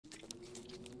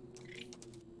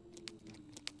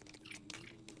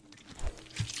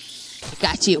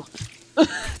Got you.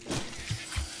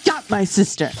 Got my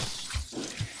sister.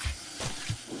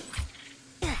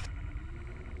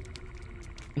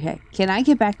 Okay, can I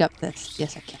get back up this?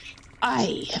 Yes, I can.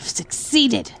 I have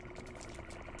succeeded.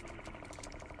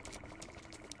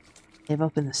 They've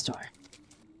opened the store.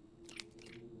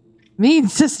 Mean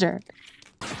sister.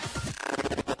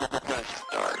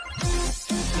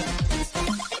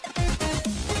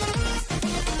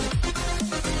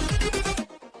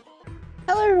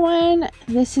 Hello everyone,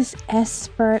 this is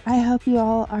Espert. I hope you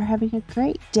all are having a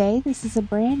great day. This is a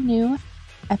brand new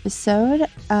episode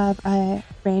of a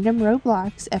random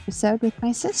Roblox episode with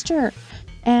my sister.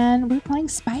 And we're playing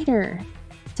Spider.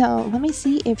 So let me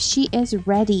see if she is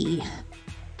ready.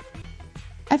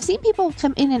 I've seen people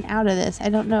come in and out of this. I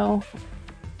don't know.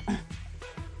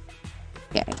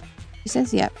 Okay. She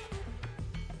says yep.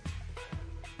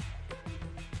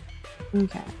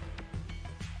 Okay.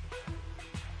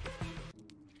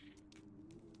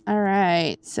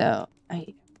 Alright, so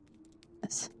I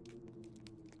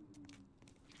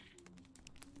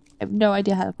have no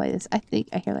idea how to play this. I think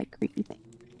I hear like creepy things.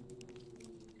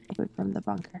 From the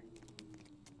bunker.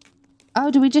 Oh,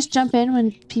 do we just jump in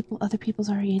when other people's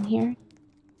already in here?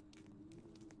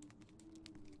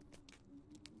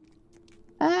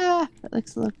 Ah, that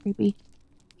looks a little creepy.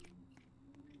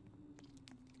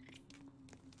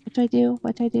 What do I do?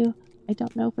 What do I do? I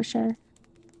don't know for sure.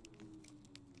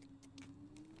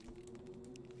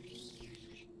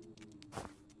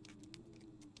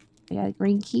 I got a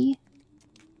green key.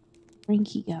 Green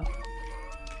key, go.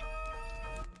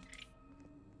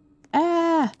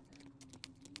 Ah!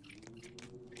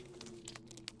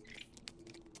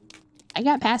 I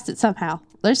got past it somehow.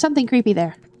 There's something creepy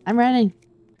there. I'm running.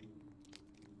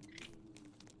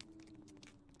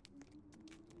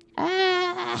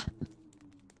 Ah!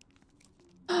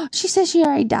 She says she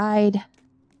already died.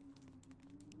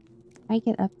 Can I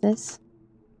get up this?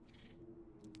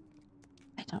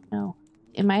 I don't know.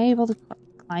 Am I able to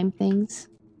climb things?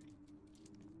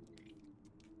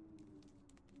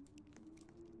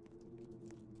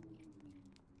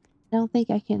 I don't think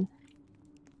I can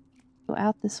go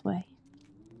out this way.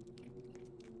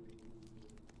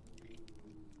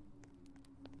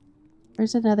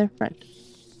 There's another front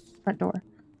door.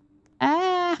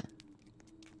 Ah!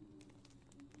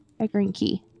 A green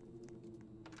key.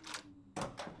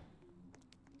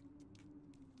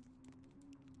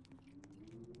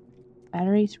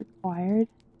 Batteries required.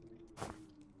 I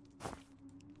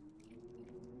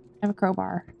have a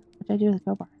crowbar. What do I do with a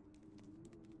crowbar?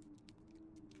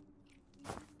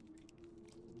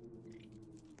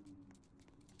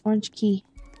 Orange key.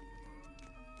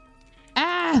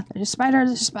 Ah! There's a spider.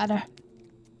 There's a spider.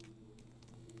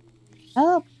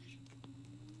 Help!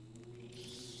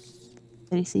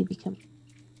 Did he see become?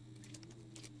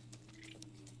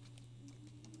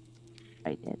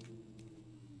 I did.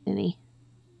 Didn't he?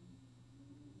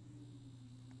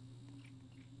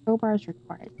 Crowbar is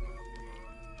required.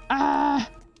 Ah!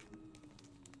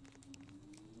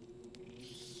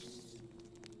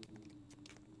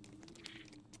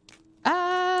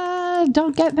 Ah!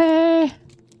 Don't get me!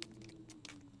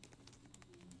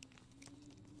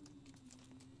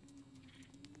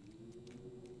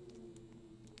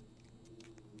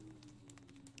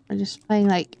 We're just playing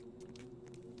like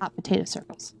hot potato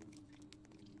circles.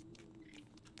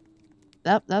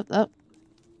 Up, up, up.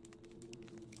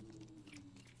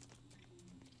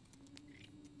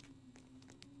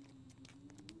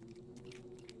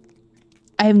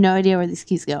 I have no idea where these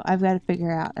keys go. I've got to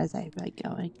figure out as I like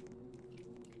going.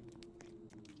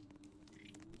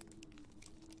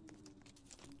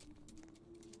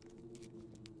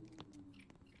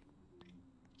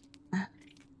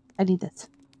 I need this.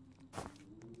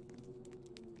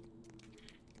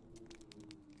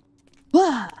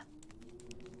 Wah!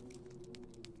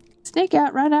 Snake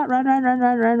out, run,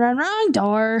 wrong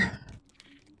door.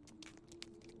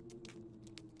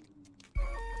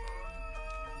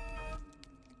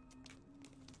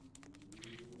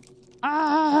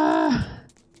 Ah!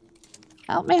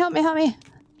 Help me, help me, help me.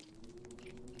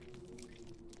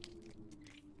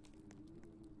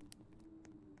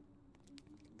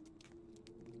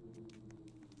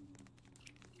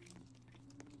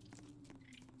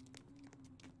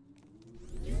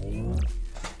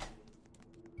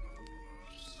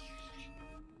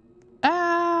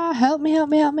 Ah, help me, help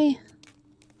me, help me.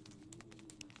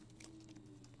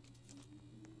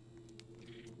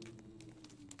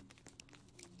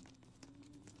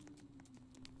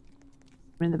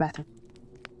 I'm in the bathroom.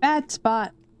 Bad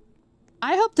spot.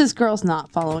 I hope this girl's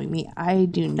not following me. I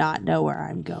do not know where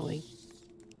I'm going.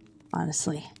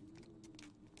 Honestly.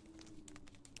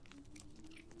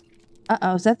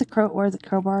 Uh-oh, is that the where the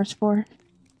crowbar is for?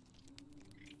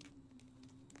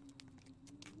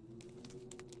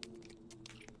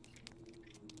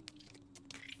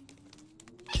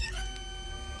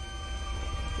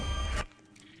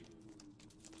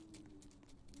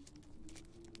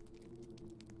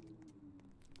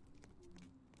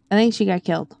 I think she got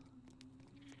killed.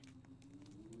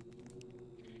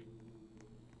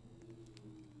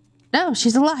 No,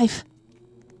 she's alive.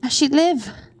 How'd she live?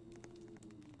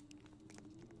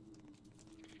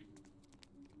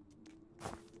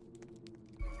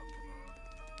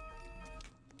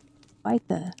 Fight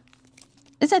the...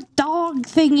 It's a dog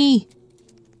thingy!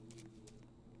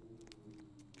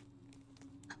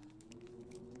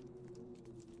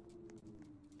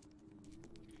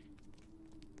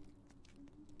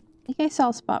 I think I saw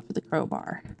a spot for the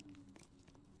crowbar.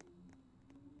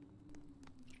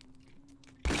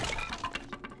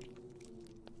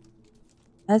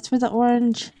 That's for the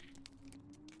orange.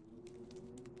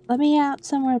 Let me out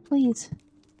somewhere, please.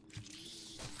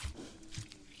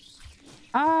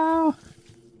 Oh!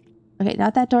 Okay,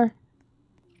 not that door.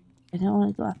 I don't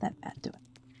want to go out that bad door.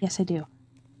 Yes, I do.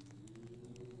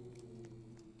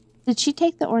 Did she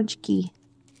take the orange key?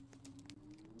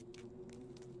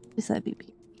 Please let me be.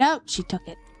 Nope, she took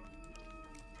it.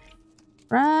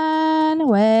 Run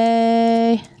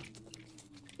away.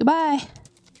 Goodbye.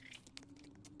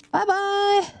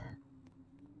 Bye-bye.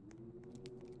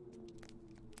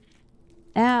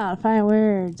 Now, to find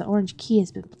where the orange key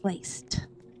has been placed.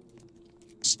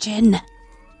 Question.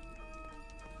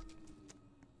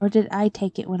 Or did I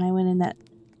take it when I went in that...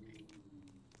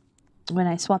 When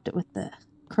I swapped it with the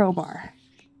crowbar?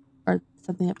 Or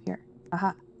something up here.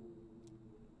 Aha.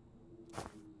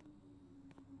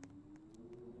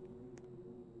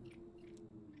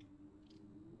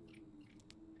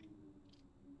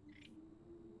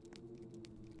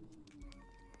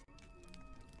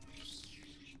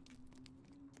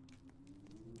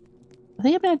 I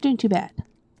think I'm not doing too bad.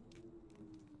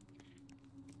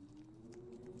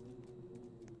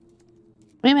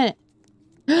 Wait a minute.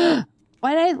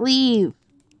 Why did I leave?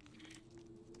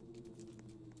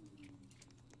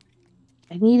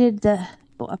 I needed to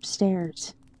go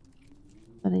upstairs.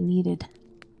 What I needed.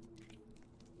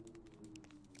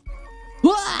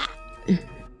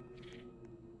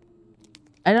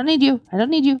 I don't need you. I don't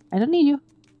need you. I don't need you.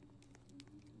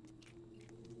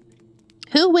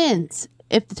 Who wins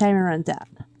if the timer runs out?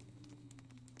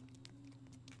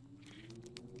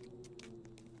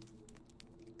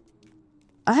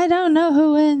 I don't know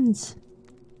who wins.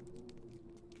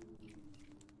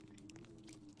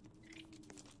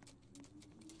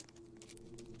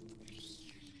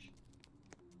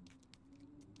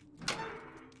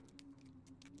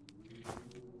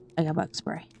 I got bug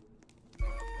spray.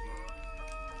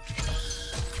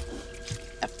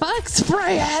 Bug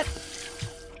spray it!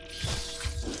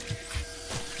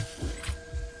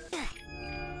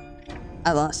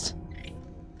 I lost.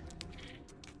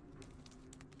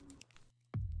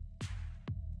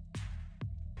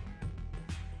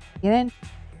 Get in.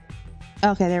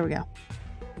 Okay, there we go.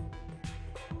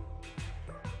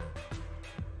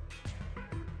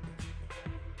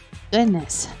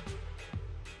 Goodness.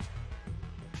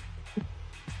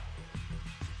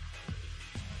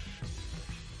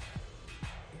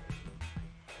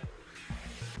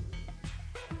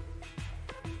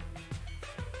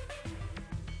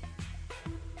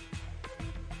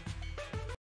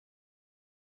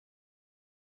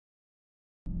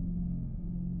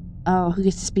 Oh, who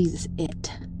gets to be this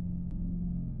it?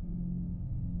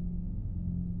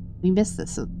 We missed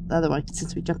this, the other one,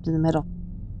 since we jumped in the middle.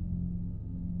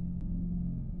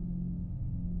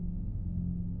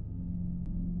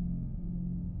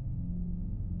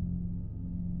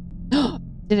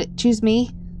 Did it choose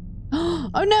me?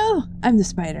 Oh no! I'm the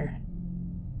spider.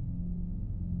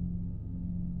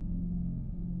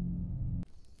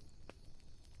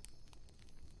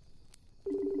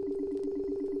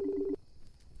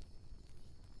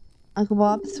 Uncle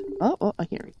Bob's. Oh, I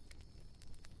can't read.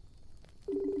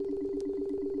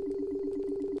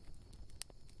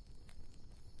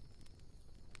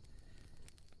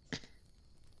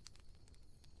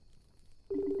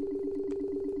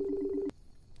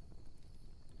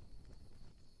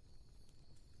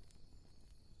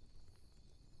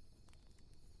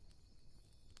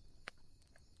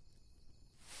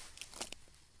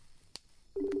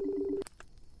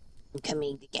 I'm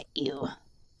coming to get you.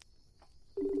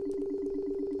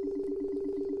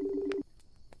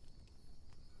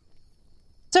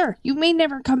 Sir, you may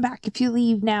never come back if you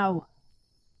leave now.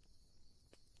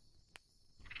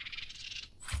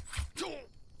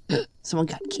 Someone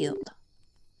got killed.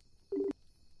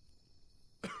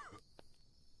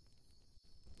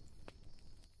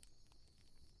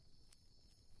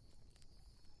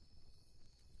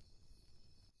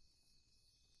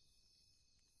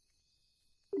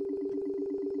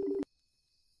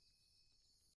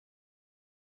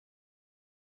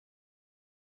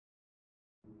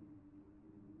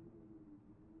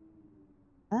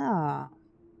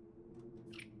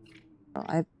 Oh,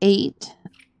 I have 8.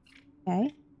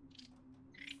 Okay.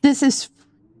 This is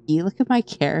freaky. Look at my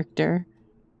character.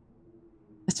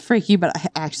 It's freaky, but I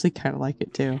actually kind of like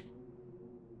it too.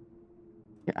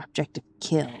 Your objective: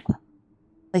 kill.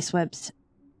 Place webs to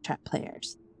trap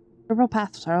players. Several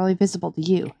paths are only visible to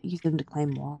you. Use them to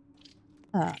climb wall.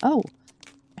 Oh.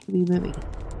 I can be moving.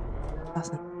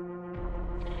 Awesome.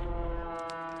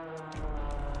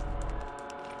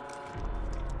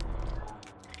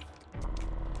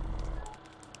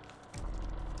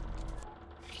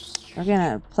 We're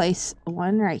gonna place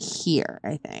one right here,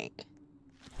 I think.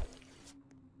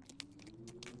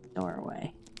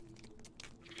 Doorway.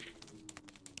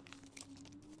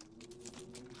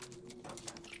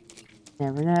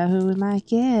 Never know who we might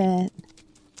get.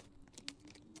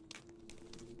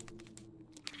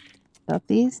 Up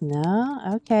these? No?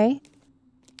 Okay.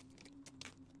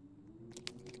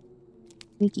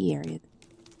 Sneaky area.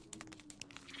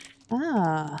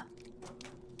 Ah.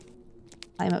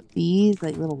 Climb up these,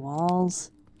 like little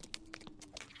walls.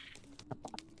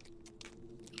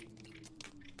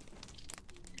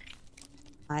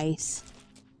 Nice.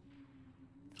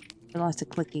 Lots of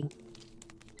clicking.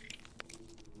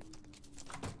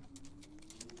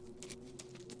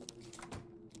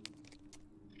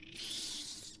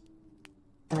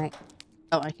 Can I?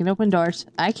 Oh, I can open doors.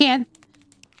 I can.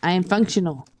 I am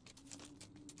functional.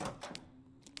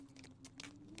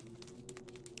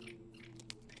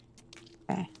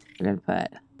 Okay, we're gonna put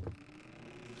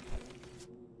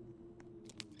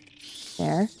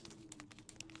there.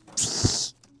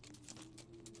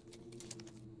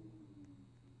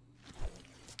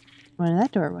 One in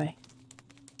that doorway.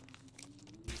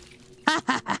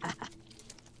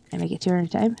 Can I get to her in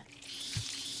time?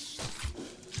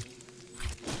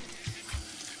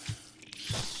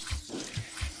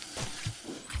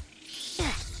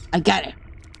 I got it.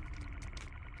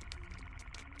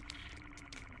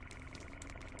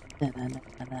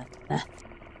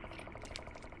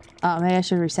 Oh, maybe I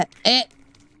should reset it.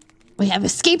 We have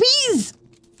escapees!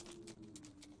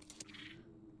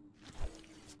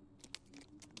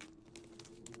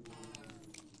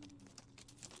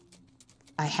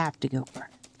 I have to go for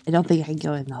it. I don't think I can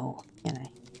go in the hole, can I?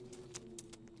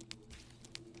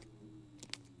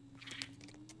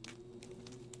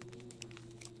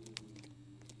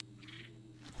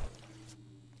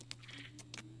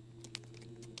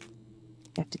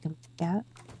 I have to come back out.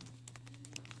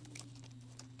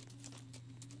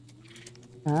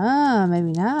 Ah,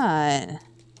 maybe not.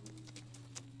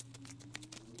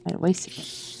 Might have wasted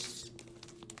it.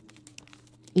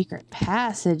 Secret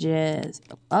passages.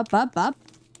 Up, up, up.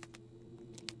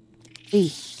 E.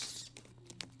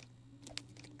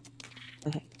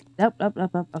 Okay. Nope, up,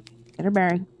 up, up. Okay. Get her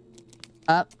bearing.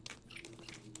 Up.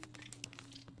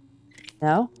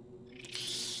 No.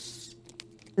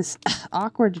 This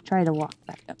awkward to try to walk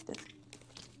back up this.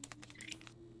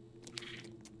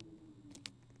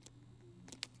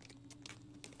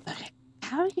 Okay.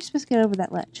 How are you supposed to get over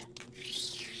that ledge?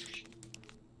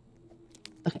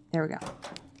 Okay, there we go.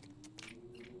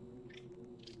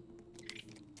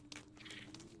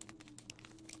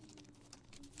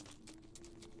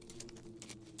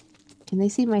 Can they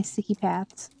see my sticky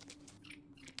paths?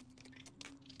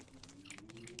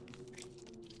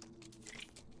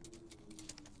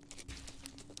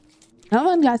 No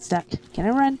one got stuck. Can I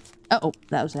run? Uh-oh,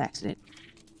 that was an accident.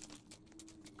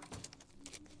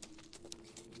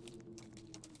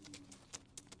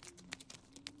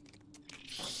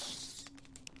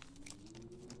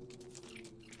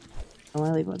 I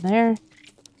want to leave one there.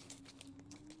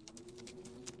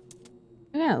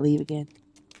 I'm gonna leave again.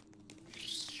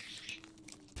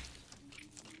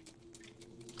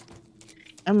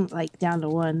 I'm like down to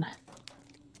 1.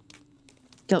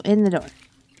 Go in the door.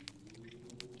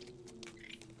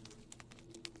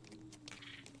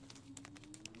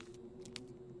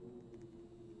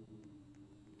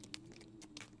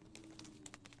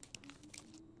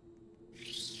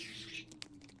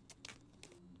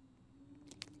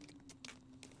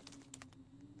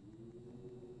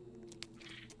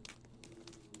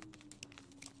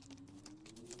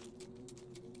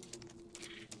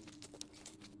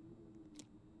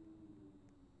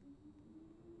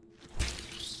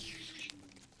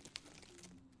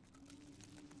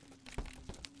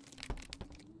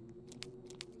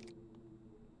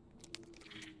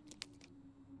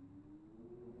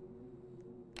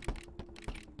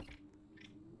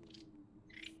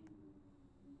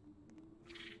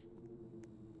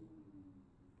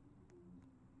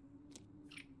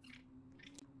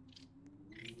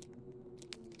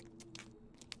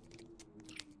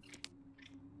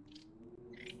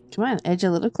 Come on, edge a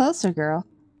little closer, girl.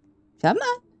 Come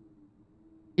on.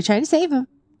 You're trying to save him.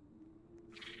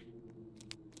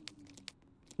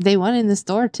 They won in the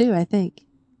store too, I think.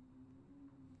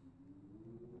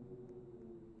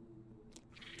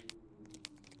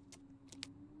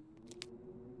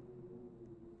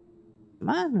 Come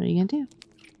on, what are you gonna do?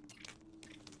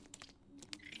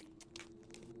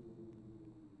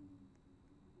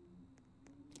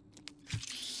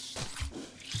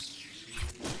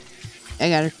 I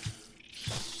got her.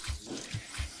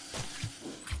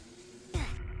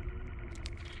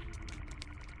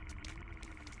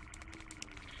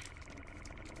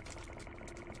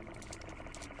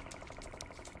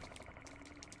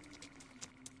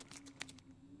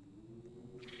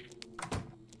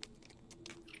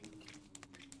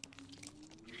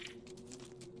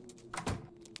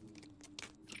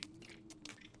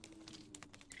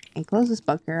 And close this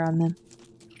bunker on them.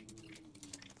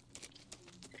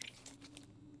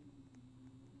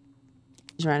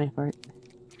 He's running for it.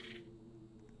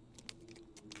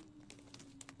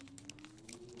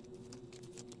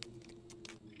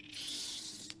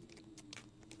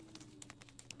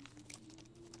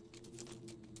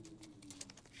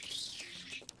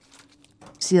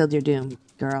 Sealed your doom,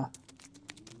 girl.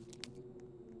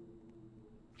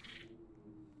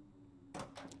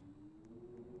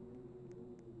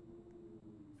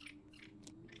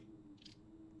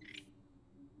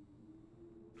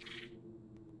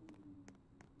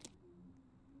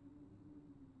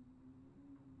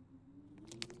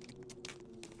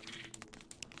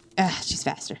 Ah, she's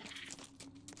faster.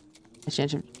 I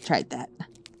should have tried that.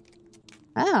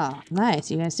 Oh,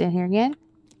 nice. You gonna stand here again?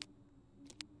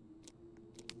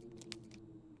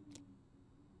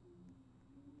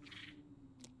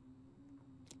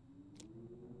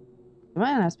 Come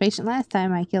on, I was patient last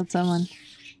time I killed someone.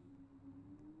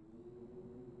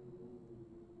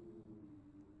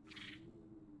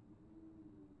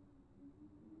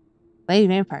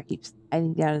 LadyVampir keeps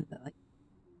hiding out of the, like,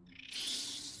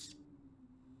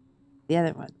 the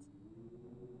other ones.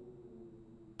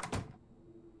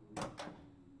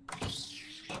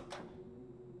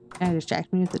 Trying to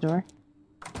distract me with the door.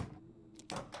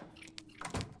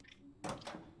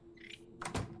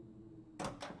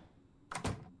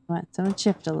 Come on, someone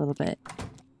shift a little bit.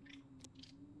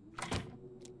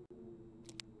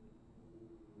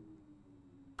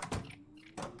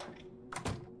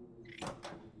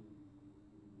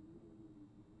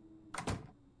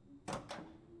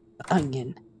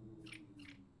 Onion.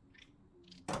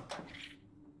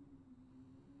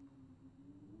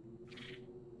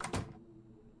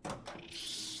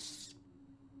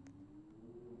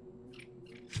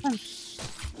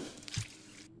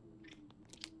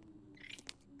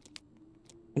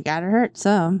 I gotta hurt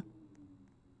some.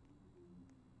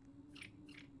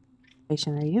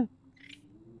 Patient are you?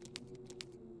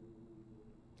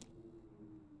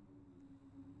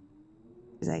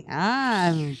 He's like,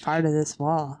 I'm part of this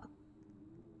wall.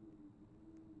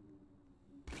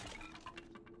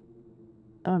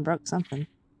 Someone broke something.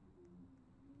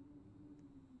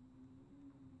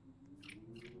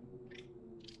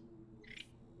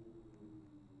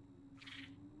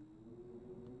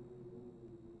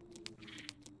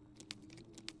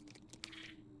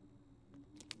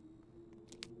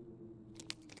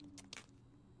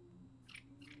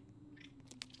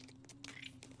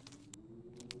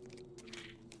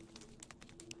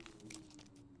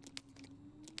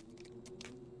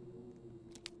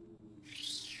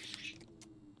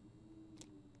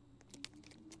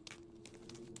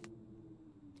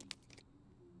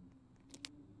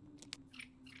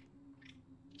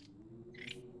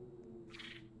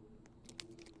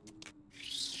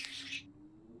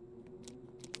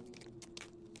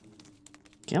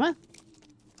 Come on.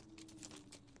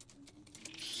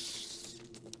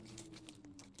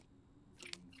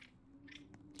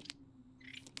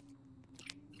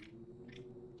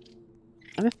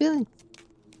 I have a feeling.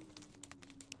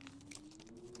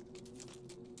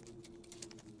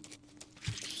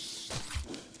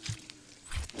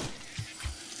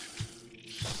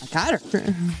 I got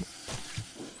her.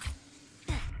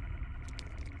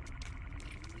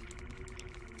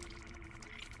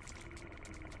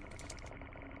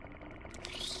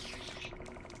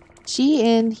 She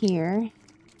in here.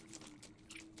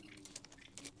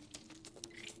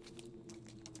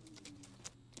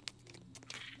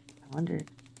 I wonder.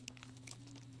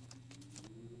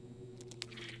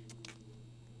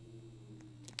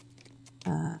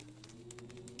 I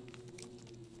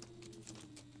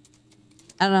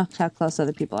don't know how close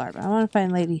other people are, but I want to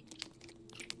find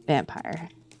LadyVampir.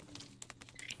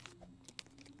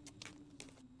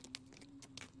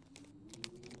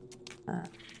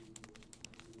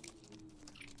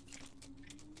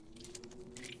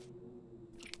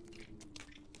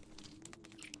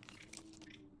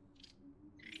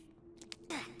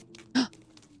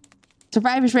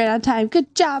 Survivors ran on time.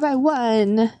 Good job, I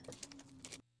won.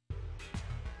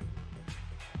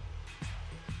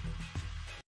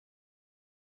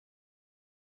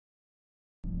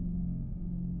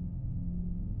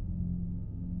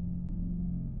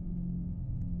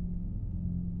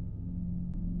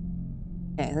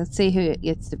 Okay, let's see who it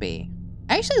gets to be.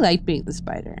 I actually like being the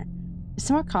spider. It's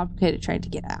more complicated trying to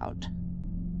get out.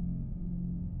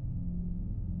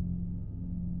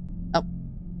 Oh.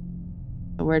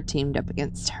 So we're teamed up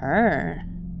against her.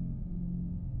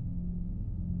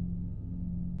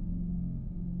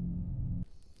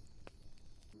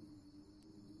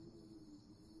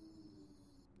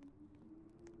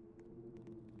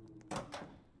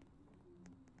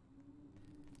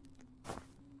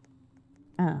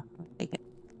 Oh, I'll take it.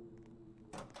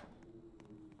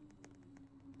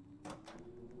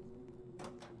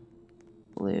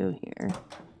 Blue here.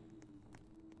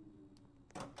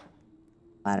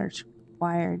 Ladder's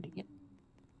required to get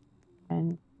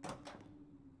in.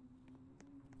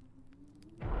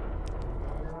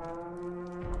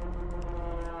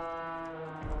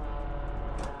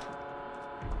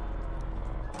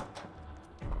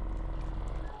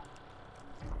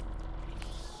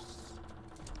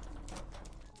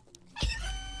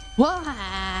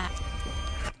 Wah!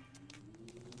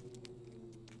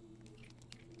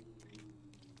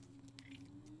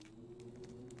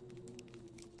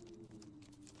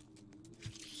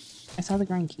 I saw the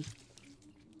green key.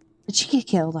 Did she get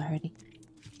killed already?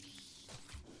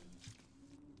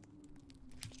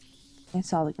 I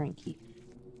saw the green key.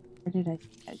 Where did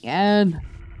I again?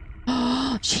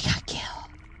 Oh, she got killed.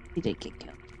 She did get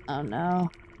killed. Oh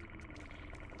no.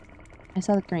 I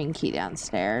saw the green key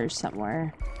downstairs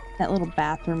somewhere. That little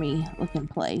bathroomy looking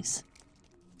place.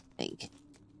 I think.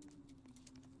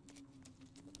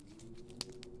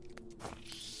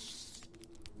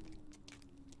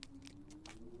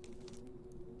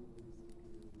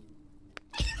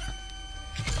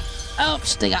 Oh,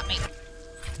 they got me.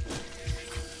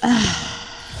 Ow.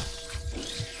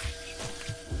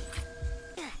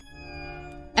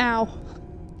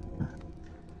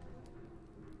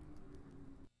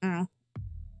 Ow.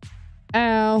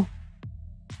 Ow.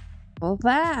 Well,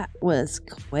 that was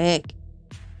quick.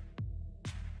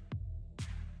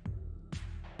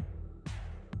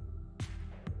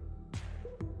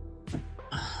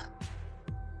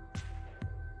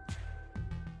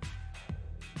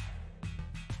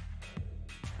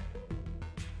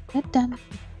 Get done.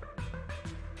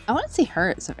 I want to see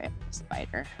her as a vampire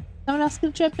spider. Someone else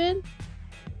can jump in?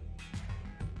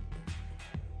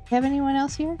 Have anyone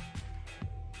else here?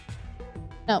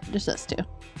 Nope, just us two.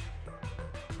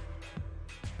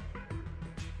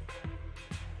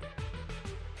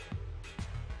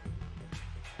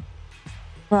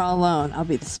 We're all alone. I'll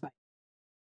be the spider.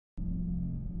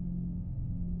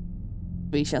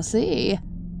 We shall see.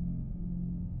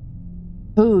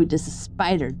 Who does the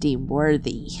spider deem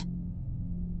worthy?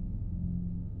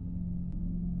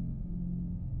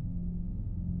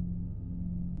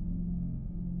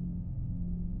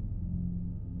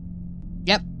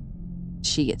 Yep.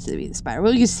 She gets to be the spider.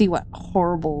 We'll just see what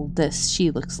horribleness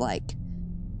she looks like.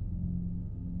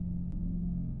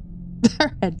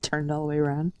 Her head turned all the way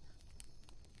around.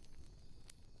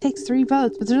 Takes 3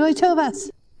 votes, but there's only 2 of us.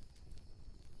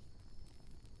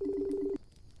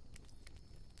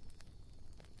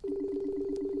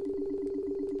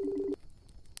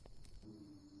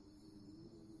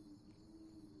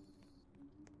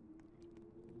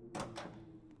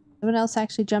 Someone else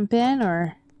actually jump in,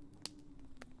 or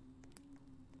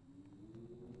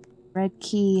red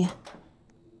key,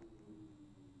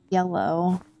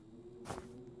 yellow.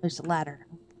 There's a ladder.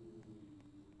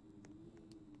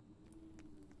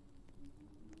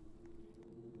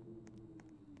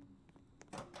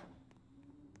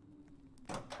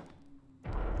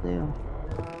 Blue.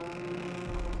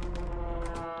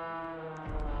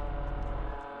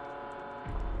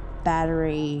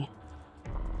 Battery.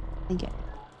 I think it.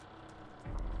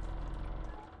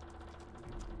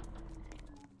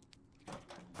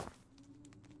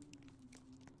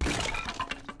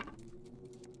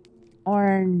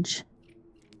 Orange.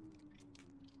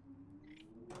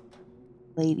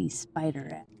 Lady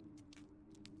Spiderette.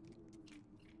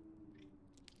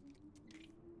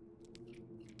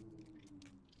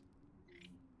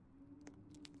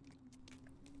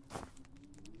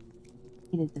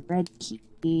 Needed the red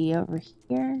key over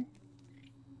here.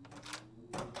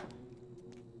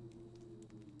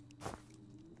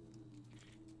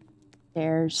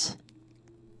 Stairs.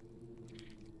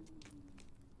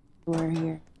 Door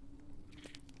here.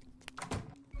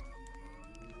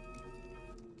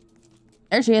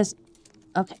 There she is.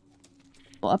 Okay.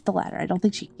 Go up the ladder. I don't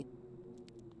think she can.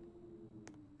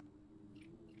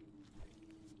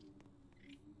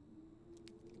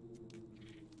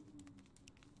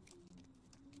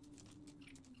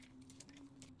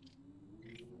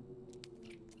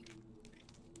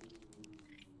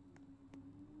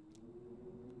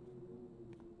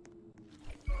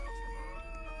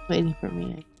 waiting for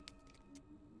me.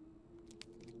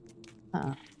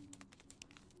 Huh.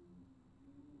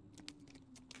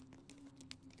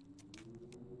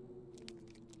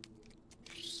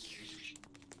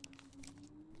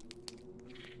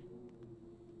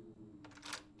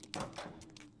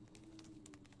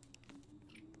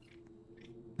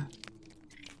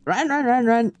 Run, run, run,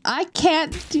 run. I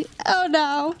can't do— oh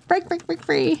no. Break, break, break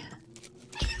free.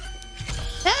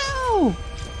 No!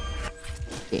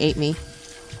 He ate me.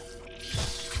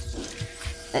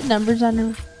 That number's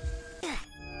under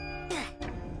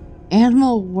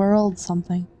Animal World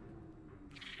something.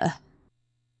 I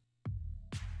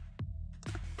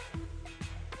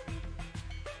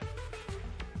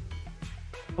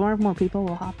wonder if more people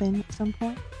will hop in at some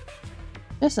point.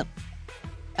 Just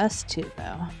us two,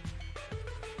 though.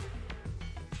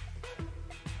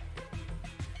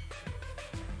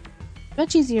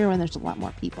 Much easier when there's a lot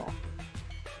more people.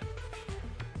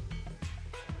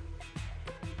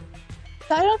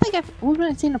 So I don't think we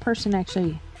haven't seen a person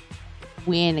actually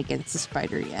win against the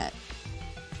spider yet.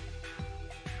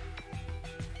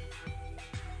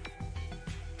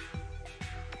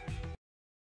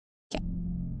 Okay.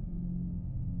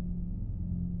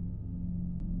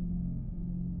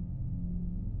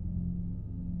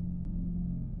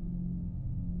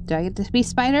 Do I get to be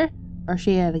spider? Or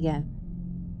she it again?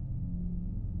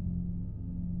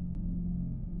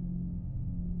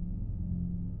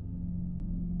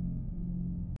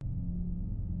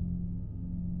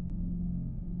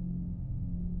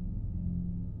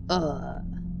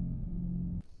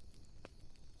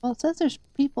 Well, it says there's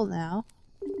people now.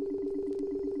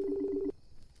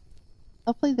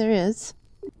 Hopefully there is.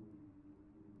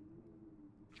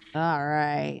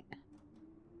 Alright.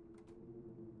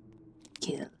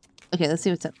 Kill. Okay, let's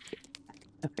see what's up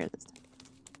here this time.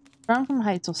 Thrown from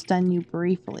heights will stun you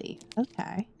briefly.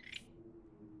 Okay.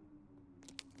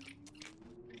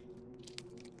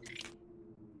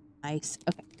 Nice.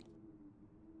 Okay.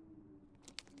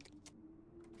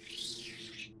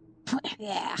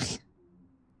 Yeah.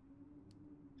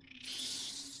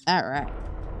 All right.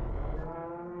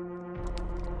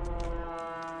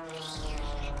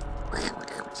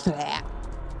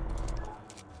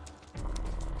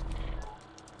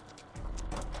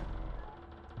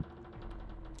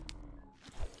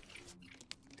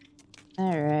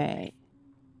 All right.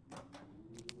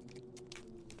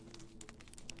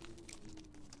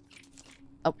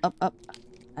 Up, up, up.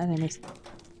 I didn't miss.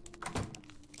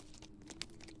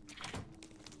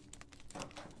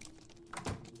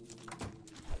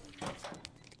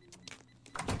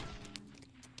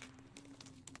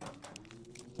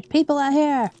 There's people out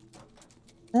here.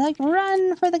 They're like,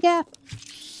 run for the gap.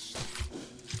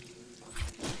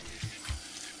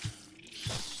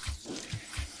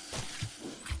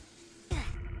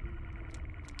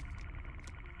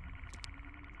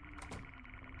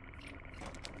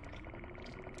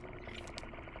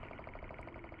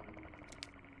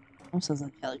 Almost sounds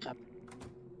like a helicopter.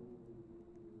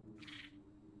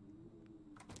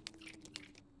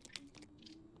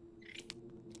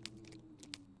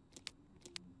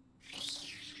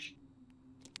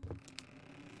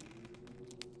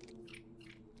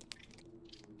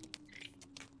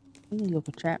 I'm gonna go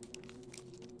for trap.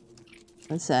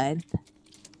 This side.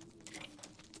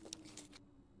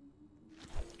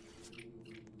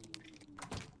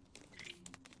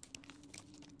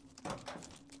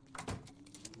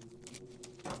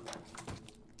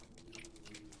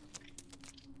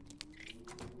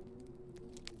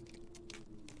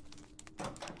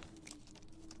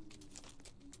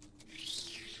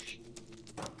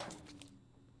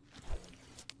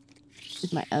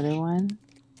 Is my other one.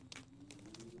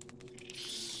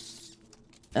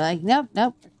 They're like, nope,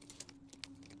 nope.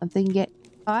 Something get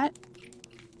caught.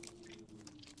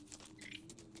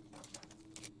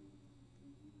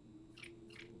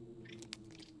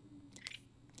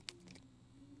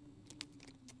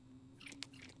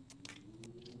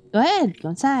 Go ahead, go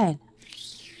inside.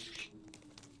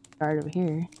 Guard over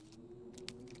here.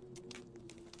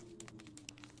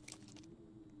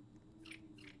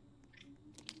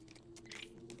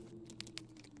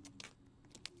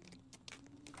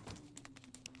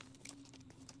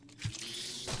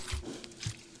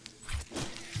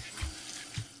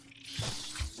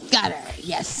 Got her.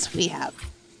 Yes, we have.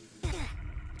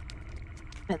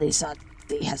 At least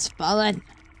he has fallen.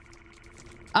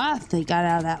 Ah, they got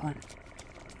out of that one.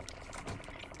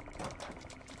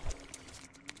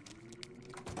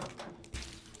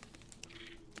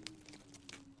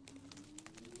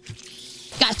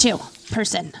 Got you,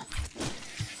 person.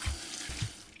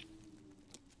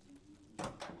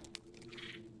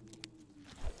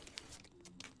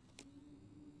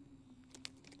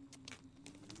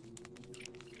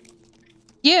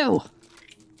 You!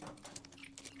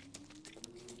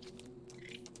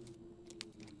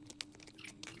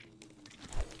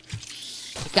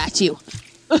 I got you.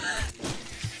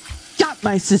 Got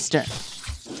my sister.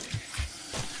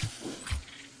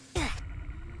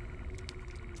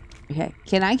 Okay,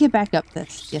 can I get back up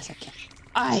this? Yes, I can.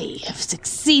 I have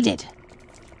succeeded.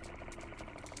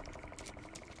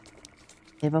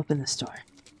 They've opened this door.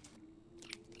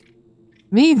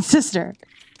 Mean sister.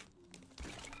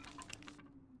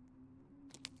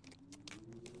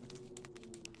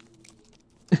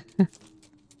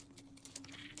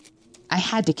 I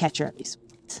had to catch her at least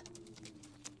once.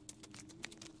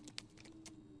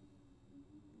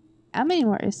 How many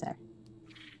more is there?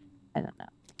 I don't know.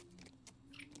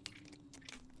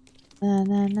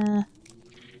 Nah. I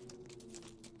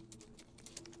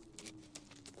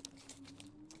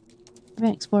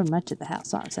haven't explored much of the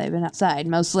house, honestly. I've been outside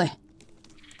mostly.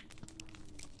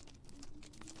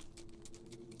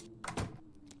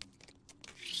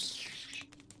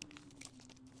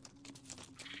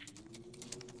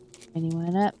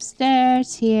 Anyone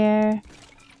upstairs here?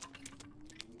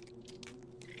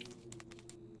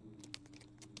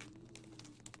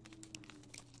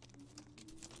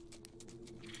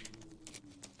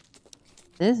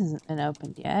 This hasn't been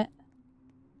opened yet.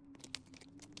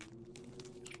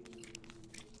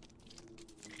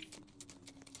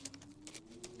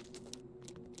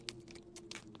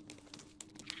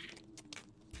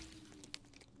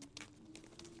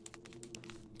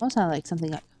 Almost sounded like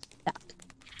something got stuck.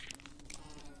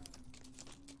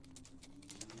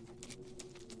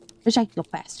 Wish I could go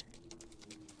faster.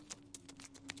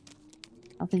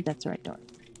 I don't think that's the right door.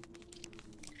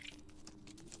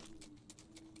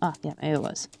 Oh, yeah, maybe it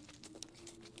was.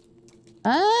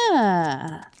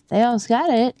 Ah, they almost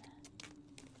got it.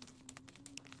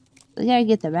 We gotta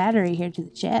get the battery here to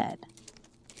the shed.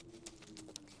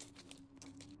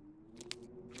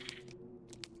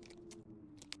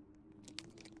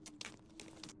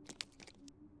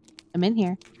 I'm in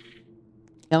here.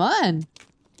 Come on.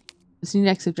 It's your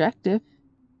next objective,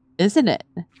 isn't it?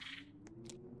 Do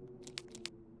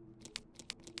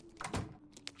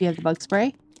you have the bug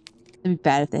spray? It'd be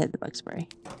bad if they had the bug spray.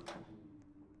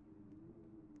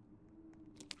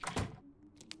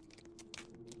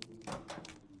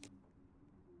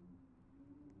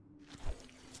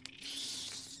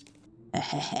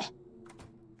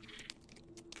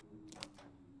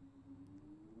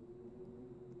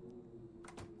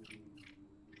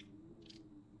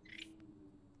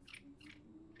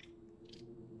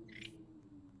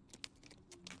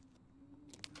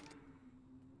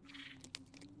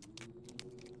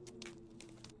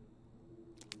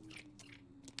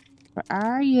 Where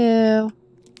are you?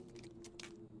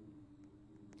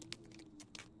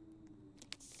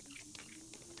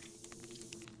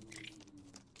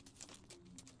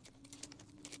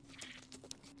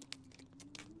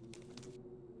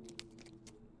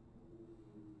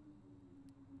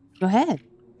 Go ahead.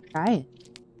 Try it.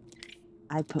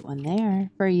 I put one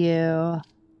there for you.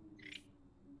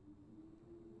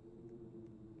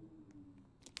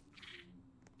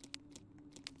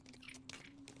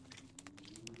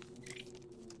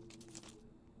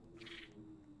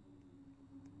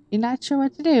 You're not sure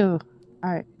what to do.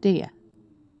 Alright, do ya?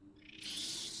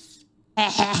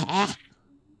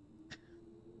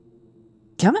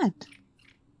 Come on.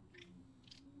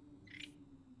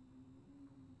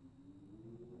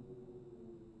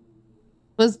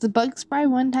 Was the bug spray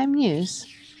one-time use?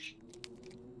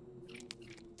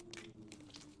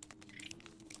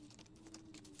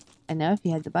 I know if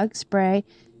you had the bug spray.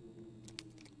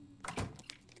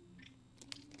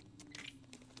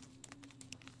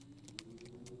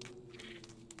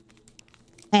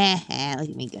 Look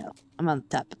at me go. I'm on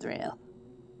the top of the rail.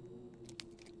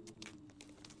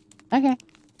 Okay.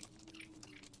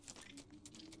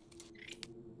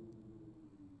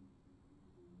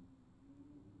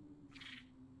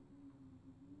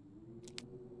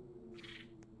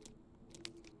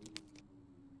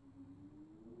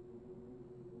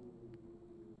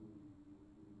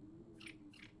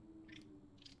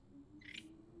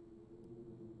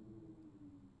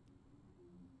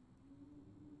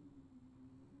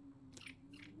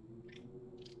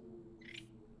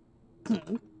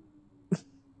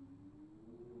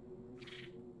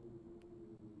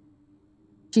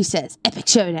 She says, epic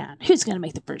showdown. Who's gonna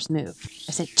make the first move?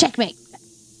 I said, checkmate.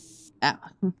 Oh.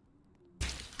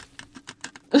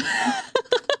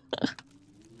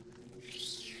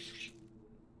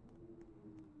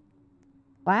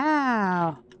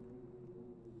 Wow.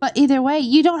 But either way,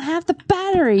 you don't have the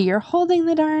battery. You're holding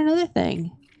the darn other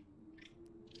thing.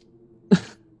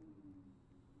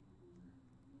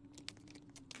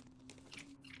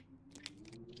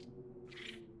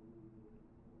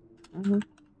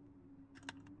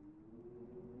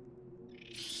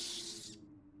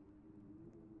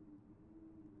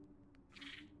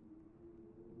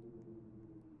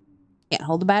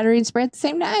 hold the battery and spray at the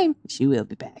same time. She will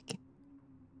be back.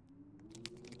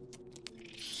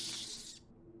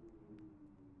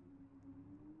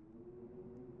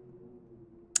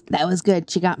 That was good.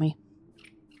 She got me.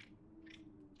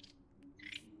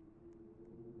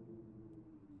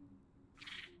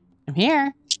 I'm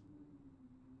here.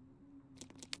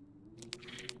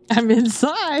 I'm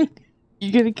inside.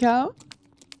 You gonna come?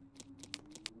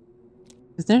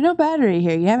 Because there's no battery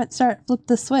here. You haven't flipped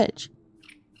the switch.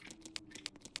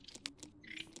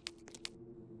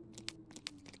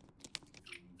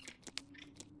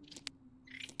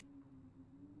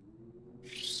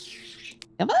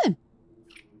 Come on.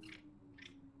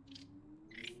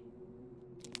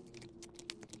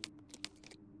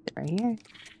 Sit right here.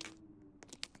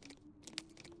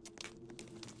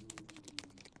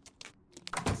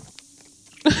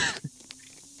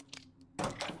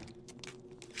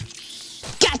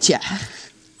 Gotcha.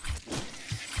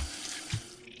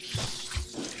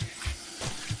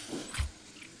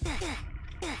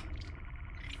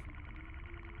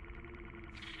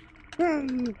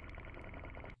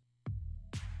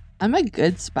 I'm a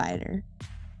good spider.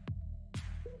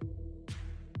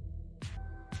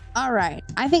 All right,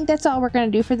 I think that's all we're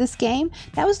going to do for this game.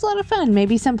 That was a lot of fun.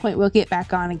 Maybe some point we'll get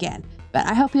back on again. But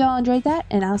I hope you all enjoyed that,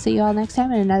 and I'll see you all next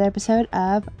time in another episode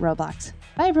of Roblox.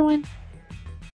 Bye, everyone.